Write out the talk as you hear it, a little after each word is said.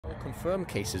confirmed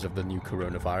cases of the new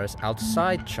coronavirus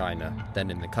outside China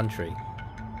than in the country.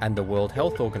 And the World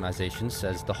Health Organization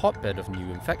says the hotbed of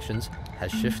new infections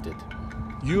has shifted.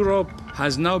 Europe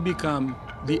has now become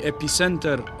the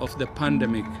epicenter of the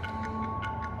pandemic.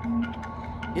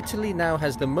 Italy now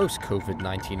has the most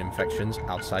COVID-19 infections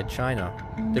outside China.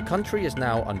 The country is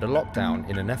now under lockdown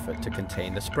in an effort to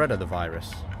contain the spread of the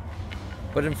virus.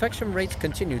 But infection rates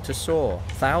continue to soar.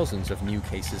 Thousands of new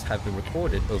cases have been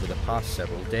recorded over the past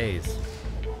several days.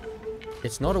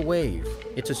 It's not a wave,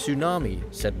 it's a tsunami,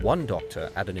 said one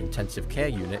doctor at an intensive care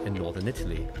unit in northern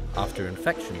Italy, after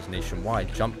infections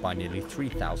nationwide jumped by nearly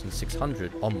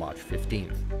 3,600 on March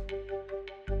 15th.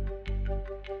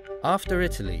 After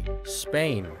Italy,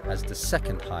 Spain has the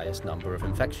second highest number of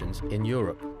infections in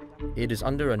Europe. It is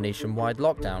under a nationwide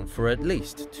lockdown for at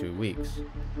least 2 weeks.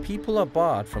 People are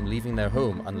barred from leaving their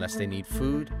home unless they need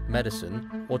food,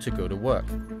 medicine, or to go to work,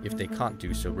 if they can't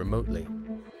do so remotely.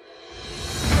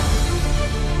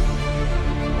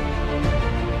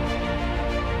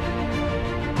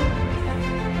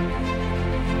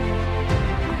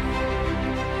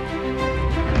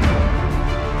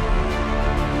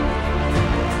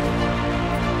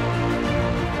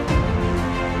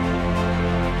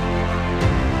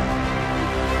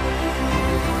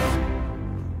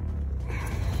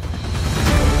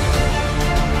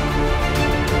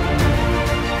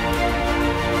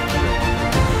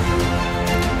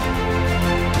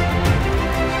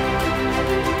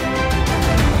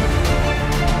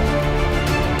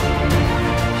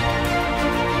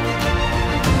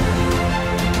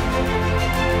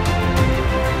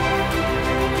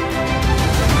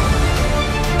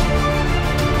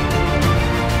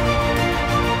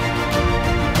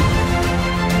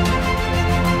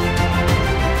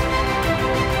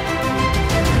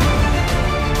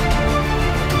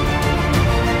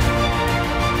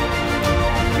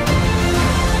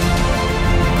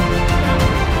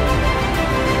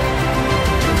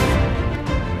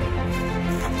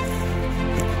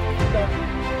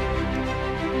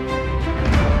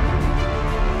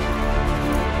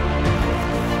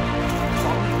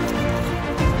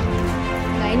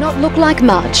 Not look like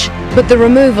much, but the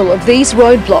removal of these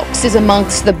roadblocks is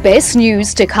amongst the best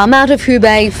news to come out of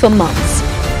Hubei for months.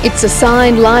 It's a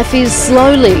sign life is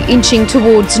slowly inching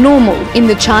towards normal in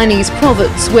the Chinese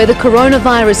province where the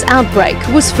coronavirus outbreak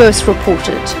was first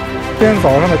reported.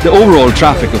 The overall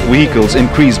traffic of vehicles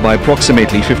increased by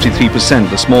approximately 53%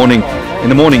 this morning. In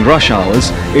the morning rush hours,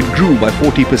 it grew by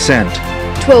 40%.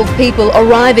 12 people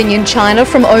arriving in China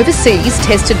from overseas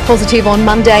tested positive on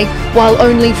Monday, while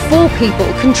only 4 people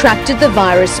contracted the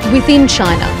virus within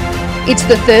China. It's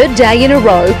the third day in a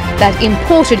row that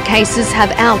imported cases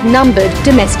have outnumbered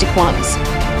domestic ones.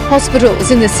 Hospitals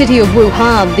in the city of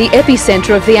Wuhan, the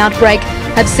epicenter of the outbreak,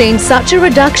 have seen such a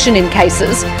reduction in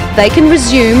cases, they can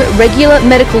resume regular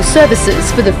medical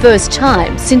services for the first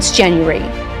time since January.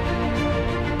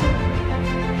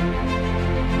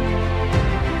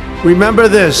 Remember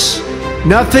this,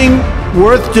 nothing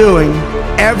worth doing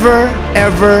ever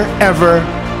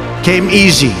came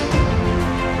easy.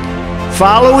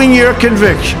 Following your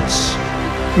convictions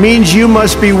means you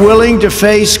must be willing to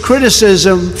face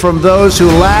criticism from those who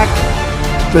lack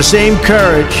the same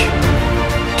courage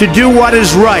to do what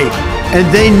is right,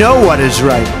 and they know what is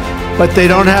right, but they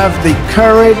don't have the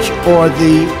courage or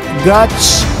the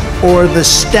guts or the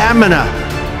stamina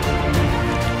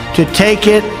to take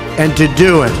it and to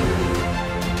do it.